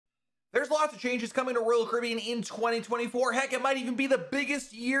There's lots of changes coming to Royal Caribbean in 2024. Heck, it might even be the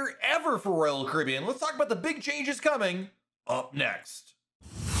biggest year ever for Royal Caribbean. Let's talk about the big changes coming up next.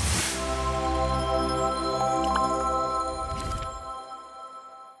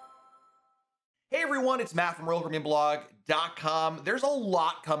 Hey everyone, it's Matt from RoyalCaribbeanBlog.com. There's a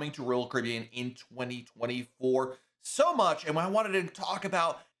lot coming to Royal Caribbean in 2024. So much, and I wanted to talk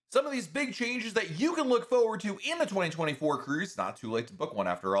about some of these big changes that you can look forward to in the 2024 cruise. It's not too late to book one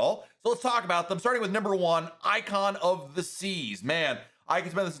after all. So let's talk about them, starting with number one, Icon of the Seas. Man, I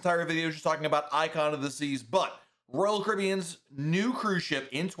can spend this entire video just talking about Icon of the Seas, but Royal Caribbean's new cruise ship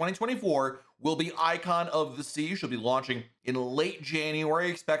in 2024 will be Icon of the Seas. She'll be launching in late January.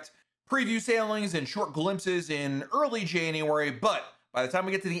 Expect preview sailings and short glimpses in early January, but by the time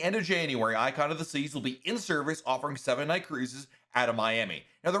we get to the end of January, Icon of the Seas will be in service, offering 7-night cruises out of Miami.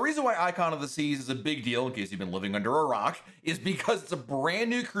 Now, the reason why Icon of the Seas is a big deal, in case you've been living under a rock, is because it's a brand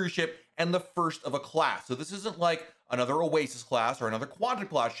new cruise ship and the first of a class. So this isn't like another Oasis class or another Quantum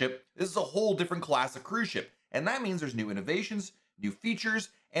class ship. This is a whole different class of cruise ship. And that means there's new innovations, new features,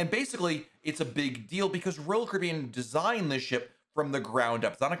 and basically it's a big deal because Royal Caribbean designed this ship from the ground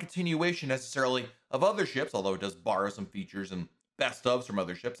up. It's not a continuation necessarily of other ships, although it does borrow some features and best ofs from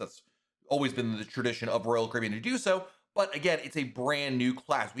other ships. That's always been the tradition of Royal Caribbean to do so. But again, it's a brand new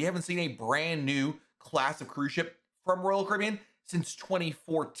class. We haven't seen a brand new class of cruise ship from Royal Caribbean since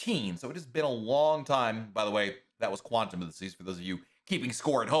 2014. So it has been a long time. By the way, that was Quantum of the Seas for those of you keeping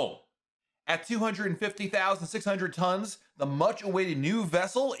score at home. At 250,600 tons, the much-awaited new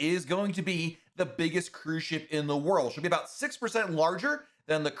vessel is going to be the biggest cruise ship in the world. She'll be about 6% larger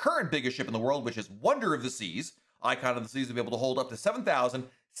than the current biggest ship in the world, which is Wonder of the Seas. Icon of the Seas will be able to hold up to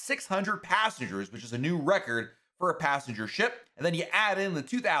 7,600 passengers, which is a new record for a passenger ship. And then you add in the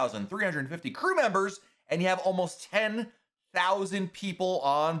 2,350 crew members, and you have almost 10,000 people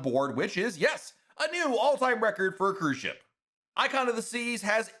on board, which is, yes, a new all-time record for a cruise ship. Icon of the Seas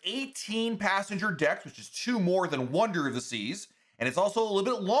has 18 passenger decks, which is 2 more than Wonder of the Seas, and it's also a little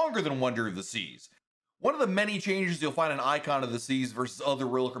bit longer than Wonder of the Seas. One of the many changes you'll find in Icon of the Seas versus other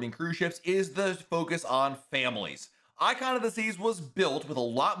Royal Caribbean cruise ships is the focus on families. Icon of the Seas was built with a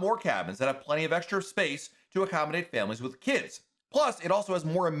lot more cabins that have plenty of extra space to accommodate families with kids. Plus, it also has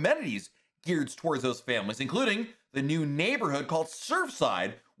more amenities geared towards those families, including the new neighborhood called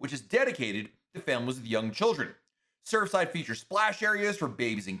Surfside, which is dedicated to families with young children. Surfside features splash areas for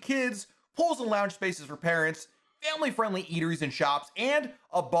babies and kids, pools and lounge spaces for parents, family-friendly eateries and shops, and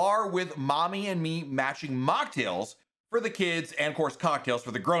a bar with mommy and me matching mocktails for the kids and, of course, cocktails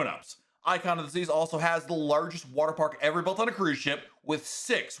for the grown-ups. Icon of the Seas also has the largest water park ever built on a cruise ship with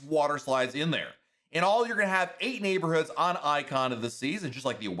 6 water slides in there. In all, you're going to have 8 neighborhoods on Icon of the Seas, and just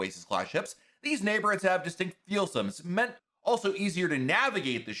like the Oasis class ships, these neighborhoods have distinct feelsomes. It's meant also easier to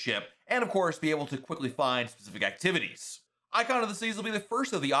navigate the ship and, of course, be able to quickly find specific activities. Icon of the Seas will be the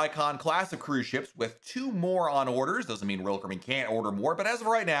first of the Icon class of cruise ships with 2 more on orders. Doesn't mean Royal Caribbean can't order more, but as of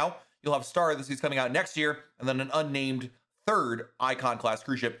right now, you'll have Star of the Seas coming out next year and then an unnamed 3rd Icon class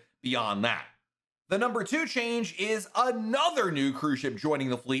cruise ship beyond that. The number 2 change is another new cruise ship joining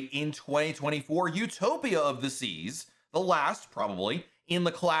the fleet in 2024, Utopia of the Seas. The last, probably, in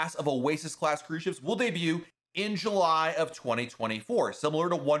the class of Oasis class cruise ships will debut in July of 2024. Similar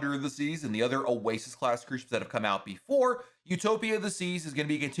to Wonder of the Seas and the other Oasis class cruise ships that have come out before, Utopia of the Seas is going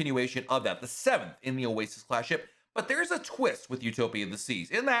to be a continuation of that, the 7th in the Oasis class ship. But there's a twist with Utopia of the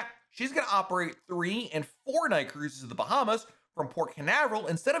Seas in that she's going to operate 3- and 4-night cruises to the Bahamas from Port Canaveral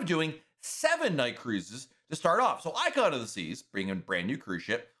instead of doing 7-night cruises to start off. So Icon of the Seas, bringing a brand new cruise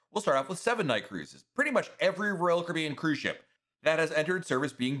ship, will start off with 7-night cruises. Pretty much every Royal Caribbean cruise ship that has entered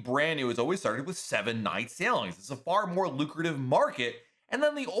service being brand new has always started with 7-night sailings. It's a far more lucrative market, and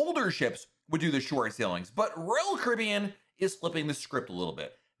then the older ships would do the short sailings. But Royal Caribbean is flipping the script a little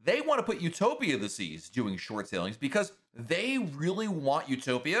bit. They want to put Utopia of the Seas doing short sailings because they really want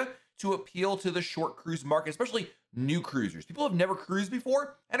Utopia to appeal to the short cruise market, especially new cruisers. People have never cruised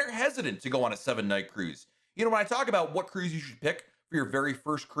before and are hesitant to go on a 7-night cruise. You know, when I talk about what cruise you should pick for your very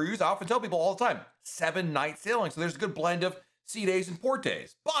first cruise, I often tell people all the time, 7-night sailing. So there's a good blend of sea days and port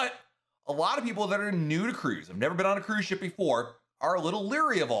days. But a lot of people that are new to cruise, have never been on a cruise ship before, are a little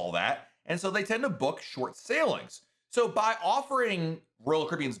leery of all that. And so they tend to book short sailings. So by offering Royal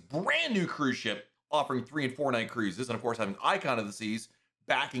Caribbean's brand new cruise ship, offering 3- and 4-night cruises, and of course having Icon of the Seas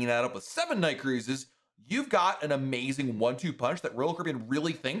backing that up with 7-night cruises, you've got an amazing 1-2 punch that Royal Caribbean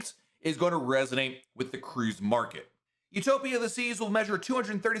really thinks is going to resonate with the cruise market. Utopia of the Seas will measure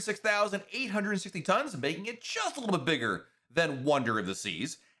 236,860 tons, making it just a little bit bigger than Wonder of the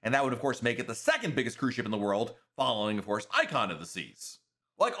Seas. And that would, of course, make it the 2nd biggest cruise ship in the world, following, of course, Icon of the Seas.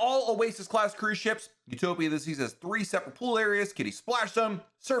 Like all Oasis-class cruise ships, Utopia of the Seas has 3 separate pool areas: kiddie splash zone,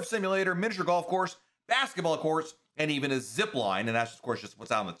 surf simulator, miniature golf course, basketball course, and even a zip line. And that's, of course, just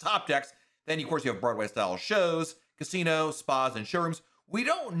what's out on the top decks. Then, of course, you have Broadway-style shows, casino, spas, and showrooms. We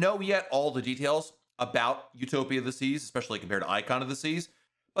don't know yet all the details about Utopia of the Seas, especially compared to Icon of the Seas.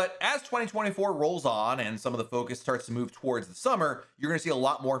 But as 2024 rolls on and some of the focus starts to move towards the summer, you're going to see a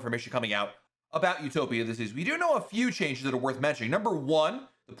lot more information coming out about Utopia of the Seas. We do know a few changes that are worth mentioning. Number one,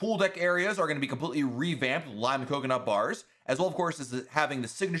 the pool deck areas are going to be completely revamped with lime and coconut bars, as well, of course, as having the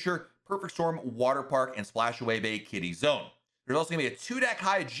signature Perfect Storm Water Park and Splashaway Bay Kiddie Zone. There's also going to be a 2-deck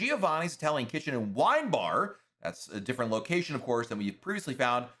high Giovanni's Italian Kitchen and Wine Bar. That's a different location, of course, than we've previously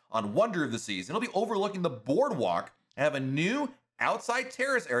found on Wonder of the Seas. It'll be overlooking the boardwalk and have a new outside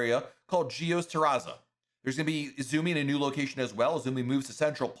terrace area called Gio's Terrazza. There's going to be Izumi in a new location as well. Izumi moves to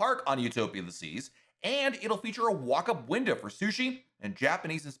Central Park on Utopia of the Seas, and it'll feature a walk-up window for sushi and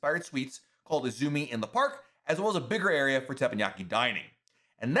Japanese-inspired suites called Izumi in the park, as well as a bigger area for teppanyaki dining.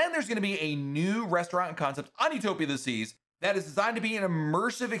 And then there's going to be a new restaurant concept on Utopia of the Seas that is designed to be an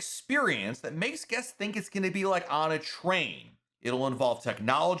immersive experience that makes guests think it's going to be like on a train. It'll involve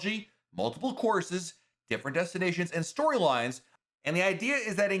technology, multiple courses, different destinations, and storylines. And the idea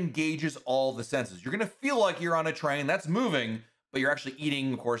is that it engages all the senses. You're going to feel like you're on a train that's moving, but you're actually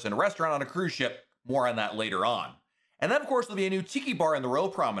eating, of course, in a restaurant on a cruise ship. More on that later on. And then, of course, there'll be a new tiki bar in the Royal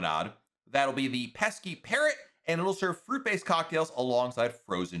Promenade. That'll be the Pesky Parrot, and it'll serve fruit-based cocktails alongside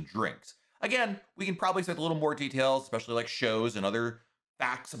frozen drinks. Again, we can probably expect a little more details, especially like shows and other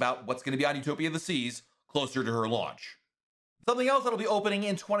facts about what's going to be on Utopia of the Seas closer to her launch. Something else that'll be opening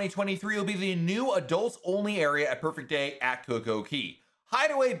in 2023 will be the new adults-only area at Perfect Day at CocoCay.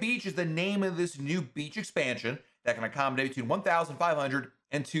 Hideaway Beach is the name of this new beach expansion that can accommodate between 1,500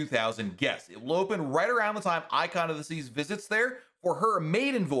 and 2,000 guests. It will open right around the time Icon of the Seas visits there for her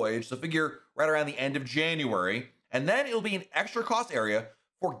maiden voyage, so figure right around the end of January. And then it'll be an extra cost area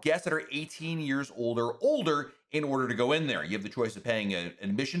for guests that are 18 years old or older in order to go in there. You have the choice of paying an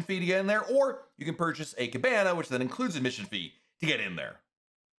admission fee to get in there, or you can purchase a cabana, which then includes admission fee to get in there.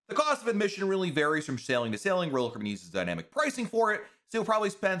 The cost of admission really varies from sailing to sailing. Royal Caribbean uses dynamic pricing for it, so you'll probably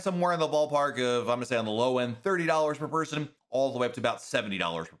spend somewhere in the ballpark of, I'm going to say on the low end, $30 per person, all the way up to about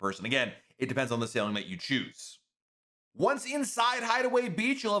 $70 per person. Again, it depends on the sailing that you choose. Once inside Hideaway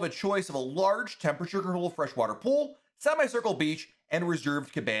Beach, you'll have a choice of a large temperature-controlled freshwater pool, semicircle beach, and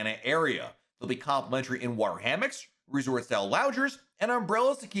reserved cabana area. There'll be complimentary in-water hammocks, resort-style loungers, and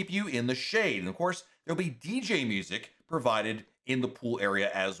umbrellas to keep you in the shade. And of course, there'll be DJ music provided in the pool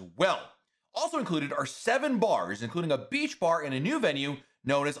area as well. Also included are 7 bars, including a beach bar in a new venue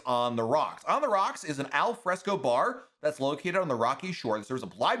known as On the Rocks. On the Rocks is an al fresco bar that's located on the rocky shore that serves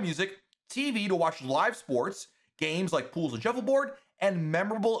up live music, TV to watch live sports, games like pools and shuffleboard, and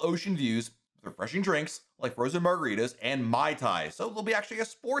memorable ocean views with refreshing drinks like frozen margaritas and Mai Tai. So there'll be actually a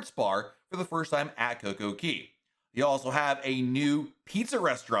sports bar for the first time at CocoCay. You also have a new pizza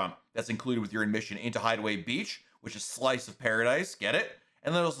restaurant that's included with your admission into Hideaway Beach, which is Slice of Paradise, get it?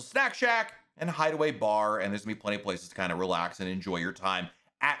 And then also Snack Shack and Hideaway Bar, and there's gonna be plenty of places to kind of relax and enjoy your time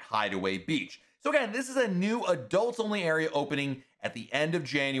at Hideaway Beach. So again, this is a new adults-only area opening at the end of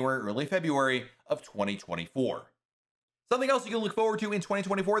January, early February of 2024. Something else you can look forward to in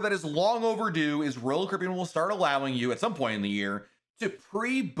 2024 that is long overdue is Royal Caribbean will start allowing you at some point in the year to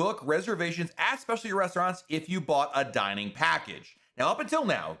pre-book reservations at specialty restaurants if you bought a dining package. Now, up until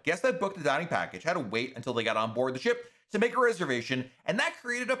now, guests that booked a dining package had to wait until they got on board the ship to make a reservation, and that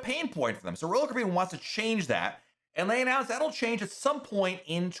created a pain point for them. So Royal Caribbean wants to change that, and they announced that'll change at some point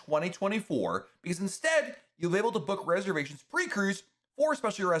in 2024, because instead, you'll be able to book reservations pre-cruise for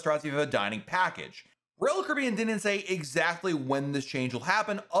specialty restaurants if you have a dining package. Royal Caribbean didn't say exactly when this change will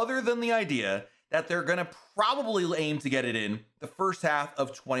happen, other than the idea that they're going to probably aim to get it in the first half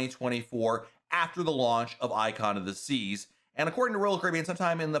of 2024 after the launch of Icon of the Seas. And according to Royal Caribbean,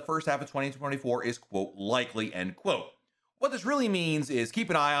 sometime in the first half of 2024 is, quote, likely, end quote. What this really means is keep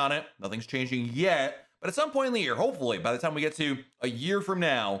an eye on it. Nothing's changing yet, but at some point in the year, hopefully by the time we get to a year from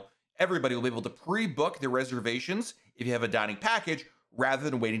now, everybody will be able to pre-book their reservations if you have a dining package rather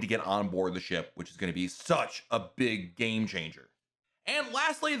than waiting to get on board the ship, which is going to be such a big game changer. And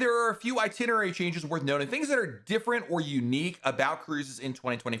lastly, there are a few itinerary changes worth noting, things that are different or unique about cruises in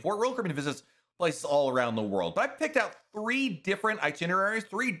 2024. Royal Caribbean visits places all around the world, but I picked out 3 different itineraries,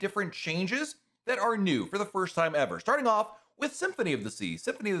 3 different changes that are new for the first time ever. Starting off with Symphony of the Seas.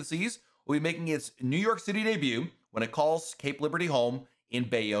 Symphony of the Seas will be making its New York City debut when it calls Cape Liberty home in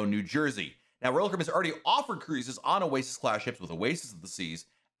Bayonne, New Jersey. Now, Royal Caribbean has already offered cruises on Oasis-class ships with Oasis of the Seas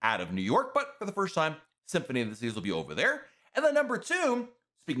out of New York, but for the first time, Symphony of the Seas will be over there. And then number 2,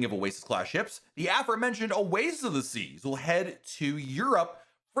 Speaking of Oasis class ships, the aforementioned Oasis of the Seas will head to Europe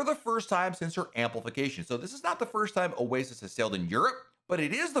for the first time since her amplification. So this is not the first time Oasis has sailed in Europe, but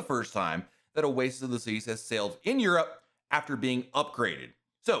it is the first time that Oasis of the Seas has sailed in Europe after being upgraded.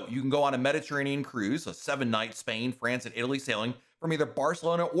 So you can go on a Mediterranean cruise, a 7-night Spain, France, and Italy sailing from either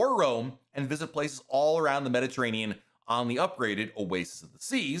Barcelona or Rome, and visit places all around the Mediterranean on the upgraded Oasis of the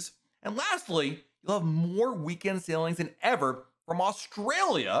Seas. And lastly, you'll have more weekend sailings than ever from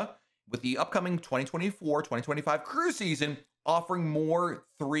Australia, with the upcoming 2024-2025 cruise season offering more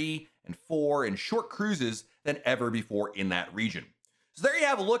 3 and 4 and short cruises than ever before in that region. So there you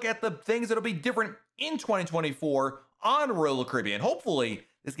have a look at the things that'll be different in 2024 on Royal Caribbean. Hopefully,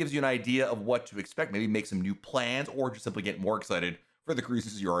 this gives you an idea of what to expect, maybe make some new plans, or just simply get more excited for the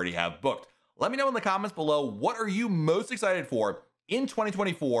cruises you already have booked. Let me know in the comments below, what are you most excited for in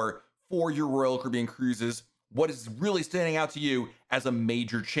 2024 for your Royal Caribbean cruises? What is really standing out to you as a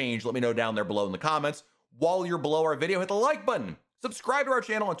major change? Let me know down there below in the comments. While you're below our video, hit the like button, subscribe to our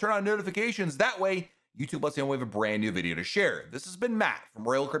channel, and turn on notifications. That way, YouTube lets you know when we have a brand new video to share. This has been Matt from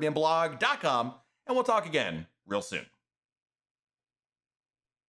RoyalCaribbeanBlog.com, and we'll talk again real soon.